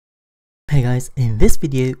Hey guys, in this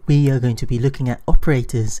video we are going to be looking at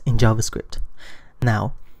operators in JavaScript.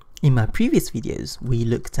 Now, in my previous videos we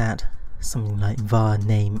looked at something like var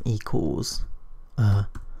name equals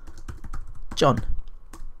John.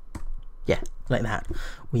 Yeah, like that.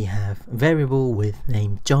 We have variable with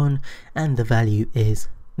name John and the value is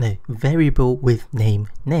variable with name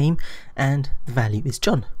and the value is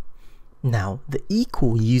John. Now, the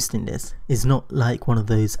equal used in this is not like one of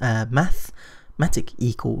those mathematic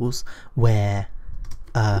equals where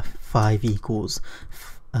 5 equals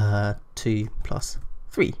 2 plus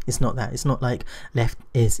 3. It's not that. It's not like left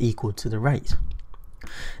is equal to the right.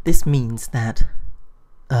 This means that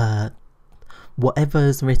whatever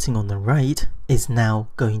is written on the right is now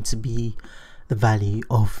going to be the value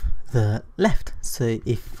of the left. So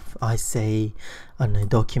if I say, I don't know,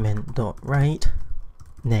 document.write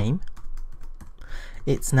name,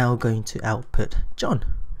 it's now going to output John.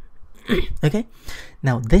 Okay,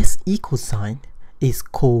 now this equal sign is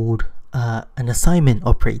called an assignment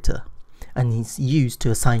operator, and it's used to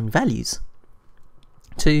assign values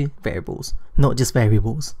to variables, not just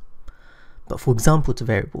variables, but for example to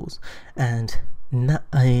variables. And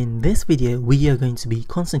in this video we are going to be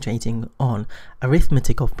concentrating on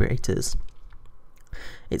arithmetic operators.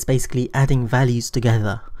 It's basically adding values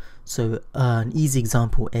together. So an easy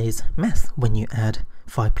example is math, when you add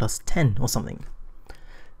 5 plus 10 or something.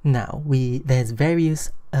 Now there's various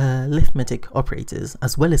arithmetic operators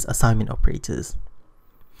as well as assignment operators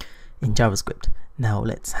in JavaScript. Now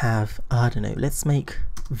let's have, I don't know, let's make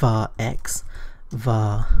var x,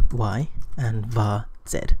 var y and var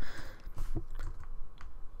z.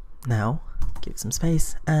 Now give it some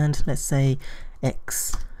space and let's say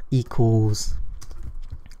x equals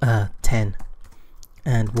 10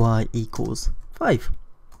 and y equals 5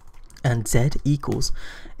 and z equals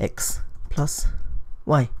x plus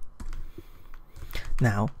y.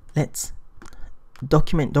 Now let's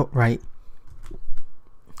document.write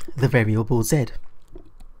the variable z.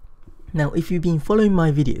 Now if you've been following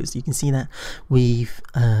my videos, you can see that we've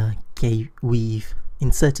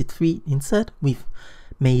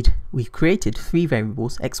created 3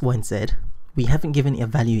 variables, x, y and z. We haven't given it a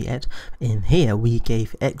value yet. In here we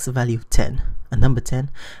gave x a value of 10, a number 10,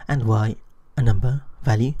 and y a number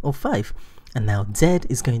value of 5. And now z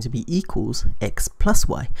is going to be equals x plus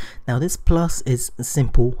y. Now this plus is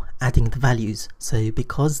simple adding the values. So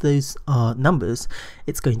because those are numbers,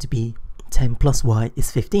 it's going to be 10 plus y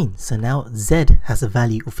is 15. So now z has a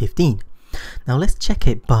value of 15. Now let's check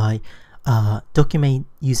it by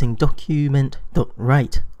using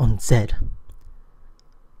document.write on z.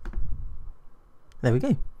 There we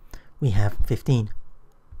go. We have 15.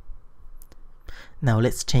 Now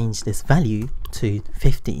let's change this value to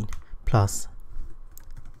 15 plus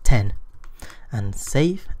 10 and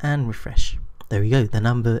save and refresh. There we go. The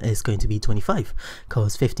number is going to be 25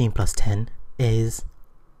 because 15 plus 10 is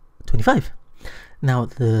 25. Now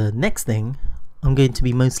the next thing, I'm going to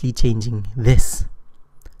be mostly changing this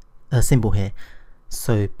symbol here.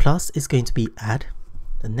 So plus is going to be add.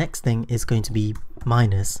 The next thing is going to be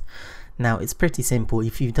minus. Now it's pretty simple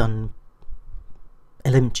if you've done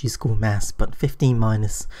elementary school maths, but 15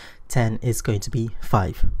 minus 10 is going to be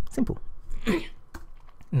 5. Simple.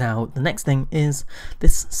 Now the next thing is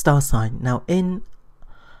this star sign. Now in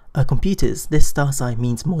computers, this star sign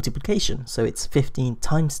means multiplication, so it's 15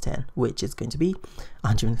 times 10, which is going to be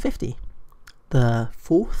 150. The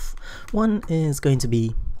fourth one is going to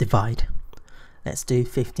be divide. Let's do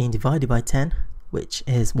 15 divided by 10, which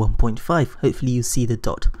is 1.5. Hopefully you see the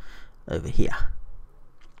dot over here.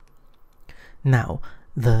 Now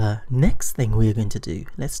the next thing we're going to do,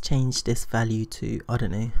 let's change this value to, I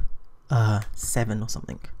don't know, 7 or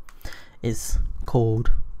something, is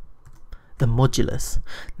called the modulus.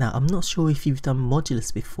 Now I'm not sure if you've done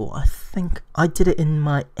modulus before. I think I did it in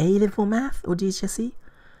my A-level math or GCSE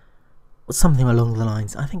or something along the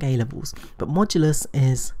lines. I think A-levels. But modulus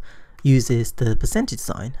uses the percentage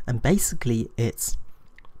sign, and basically it's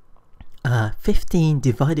 15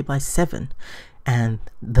 divided by 7, and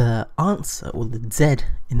the answer, or the z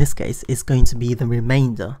in this case, is going to be the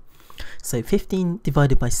remainder. So 15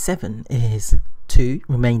 divided by 7 is 2,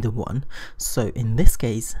 remainder 1. So in this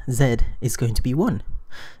case z is going to be 1.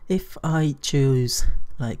 If I choose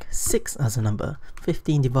like 6 as a number,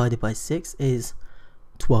 15 divided by 6 is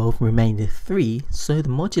 12, remainder 3. So the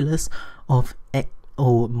modulus of x,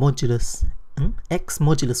 or modulus x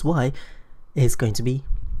modulus y, is going to be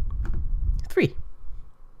 3.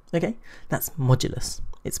 Okay, that's modulus.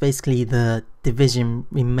 It's basically the division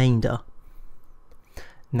remainder.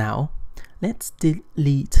 Now let's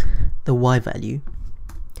delete the y value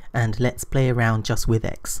and let's play around just with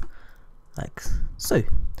x, like so.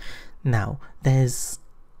 Now there's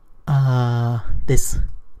this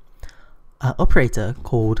operator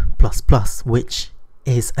called plus plus, which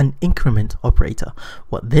is an increment operator.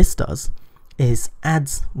 What this does is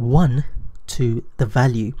adds 1 to the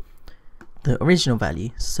value, the original value.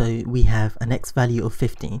 So we have an x value of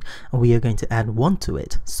 15 and we are going to add 1 to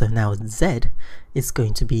it. So now z is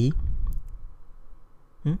going to be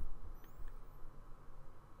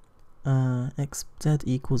z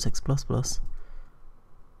equals x plus plus.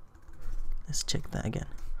 Let's check that again.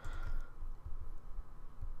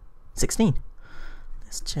 16.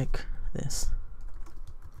 Let's check this.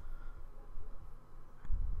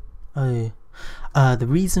 Oh, the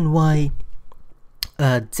reason why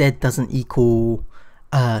z doesn't equal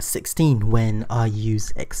 16 when I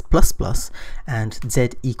use x plus plus and z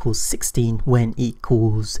equals 16 when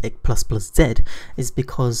equals x plus plus z is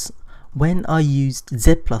because when I used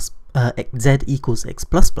z equals x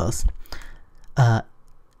plus plus,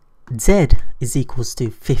 z is equals to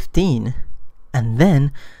 15, and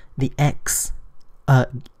then the x,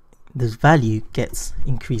 the value gets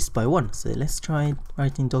increased by 1. So let's try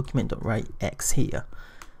writing document.write x here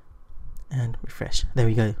and refresh. There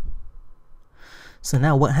we go. So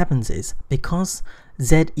now what happens is, because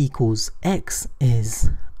z equals x is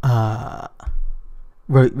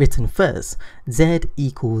written first, z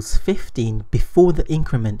equals 15 before the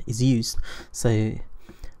increment is used. So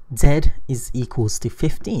z is equals to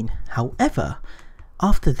 15. However,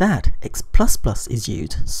 after that, x plus plus is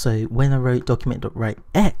used. So when I wrote document.write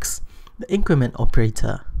x, the increment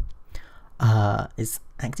operator is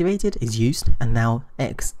activated, is used, and now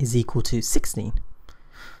x is equal to 16.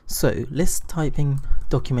 So let's type in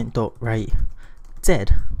document.write z.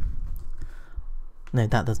 No,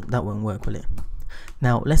 that won't work, will it?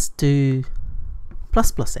 Now let's do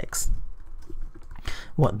plus plus x.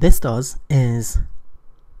 What this does is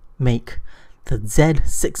make the z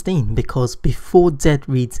 16, because before z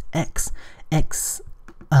reads x,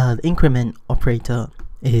 the increment operator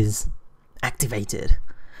is activated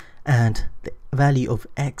and the value of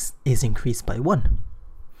x is increased by 1.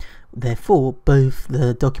 Therefore, both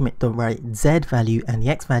the document.write z value and the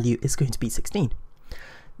x value is going to be 16.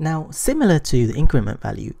 Now, similar to the increment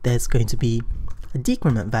value, there's going to be a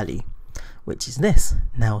decrement value, which is this.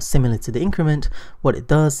 Now, similar to the increment, what it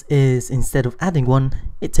does is instead of adding 1,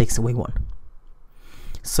 it takes away 1.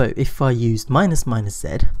 So if I used minus minus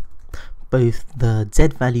z, both the z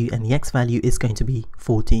value and the x value is going to be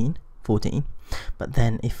 14. But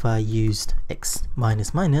then if I used x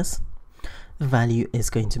minus minus, the value is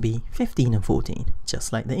going to be 15 and 14,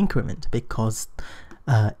 just like the increment, because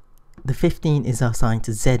the 15 is assigned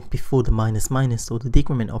to z before the minus minus or the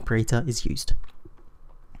decrement operator is used.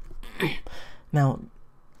 Now,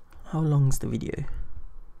 how long is the video?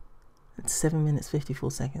 It's 7 minutes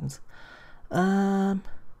 54 seconds.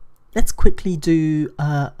 Let's quickly do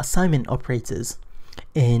assignment operators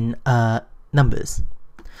in numbers.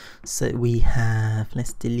 So we have,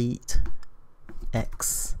 let's delete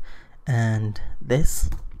x and this,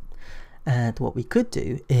 and what we could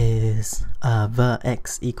do is var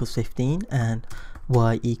x equals 15 and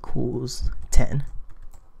y equals 10,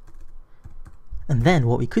 and then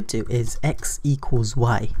what we could do is x equals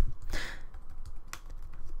y,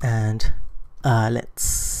 and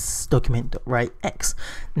let's document.write x.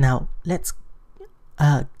 Now let's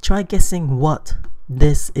try guessing what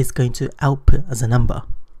this is going to output as a number.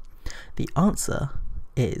 The answer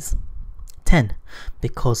is 10,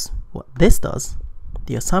 because what this does,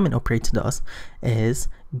 the assignment operator does, is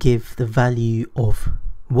give the value of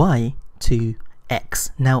y to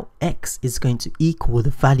x. Now x is going to equal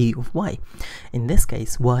the value of y. In this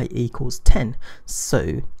case, y equals 10.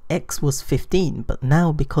 So x was 15, but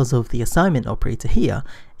now because of the assignment operator here,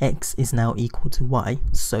 x is now equal to y,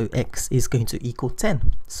 so x is going to equal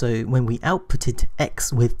 10. So when we outputted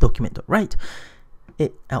x with document.write,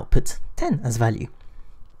 it outputs 10 as value.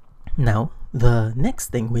 Now the next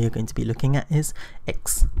thing we are going to be looking at is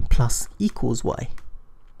x plus equals y.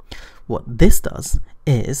 What this does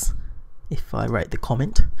is, if I write the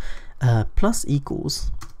comment, plus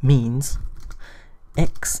equals means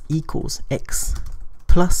x equals x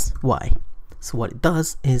plus y. So what it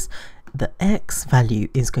does is the x value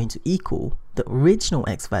is going to equal the original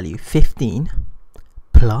x value 15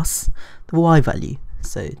 plus the y value,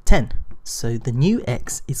 so 10. So the new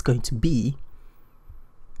x is going to be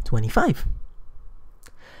 25.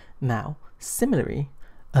 Now similarly,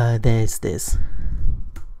 there's this,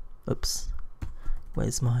 oops,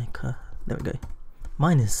 where's my there we go,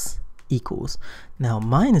 minus equals. Now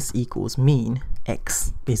minus equals mean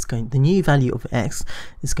x is going, the new value of x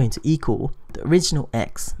is going to equal the original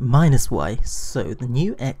x minus y. So the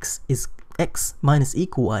new x is x minus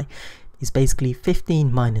equal y is basically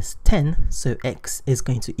 15 minus 10, so x is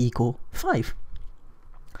going to equal 5.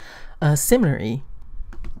 Similarly,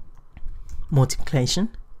 multiplication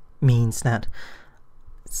means that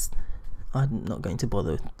I'm not going to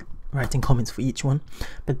bother writing comments for each one,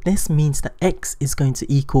 but this means that x is going to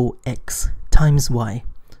equal x times y.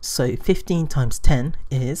 So 15 times 10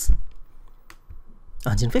 is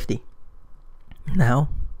 150. Now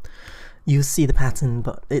you'll see the pattern,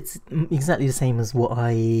 but it's exactly the same as what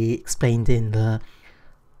I explained in the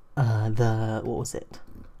what was it,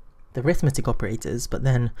 the arithmetic operators, but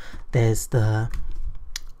then there's the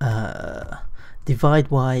divide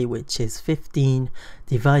y, which is 15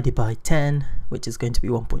 divided by 10, which is going to be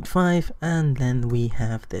 1.5, and then we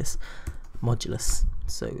have this modulus.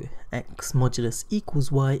 So x modulus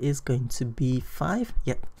equals y is going to be 5.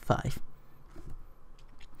 Yep, 5.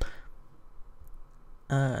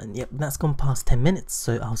 Yep, that's gone past 10 minutes,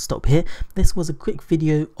 so I'll stop here. This was a quick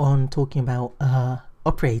video on talking about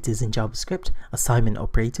operators in JavaScript, assignment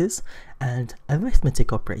operators, and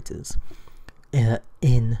arithmetic operators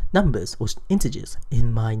in numbers or integers.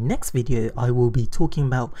 In my next video, I will be talking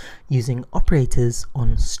about using operators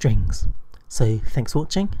on strings. So thanks for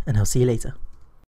watching, and I'll see you later.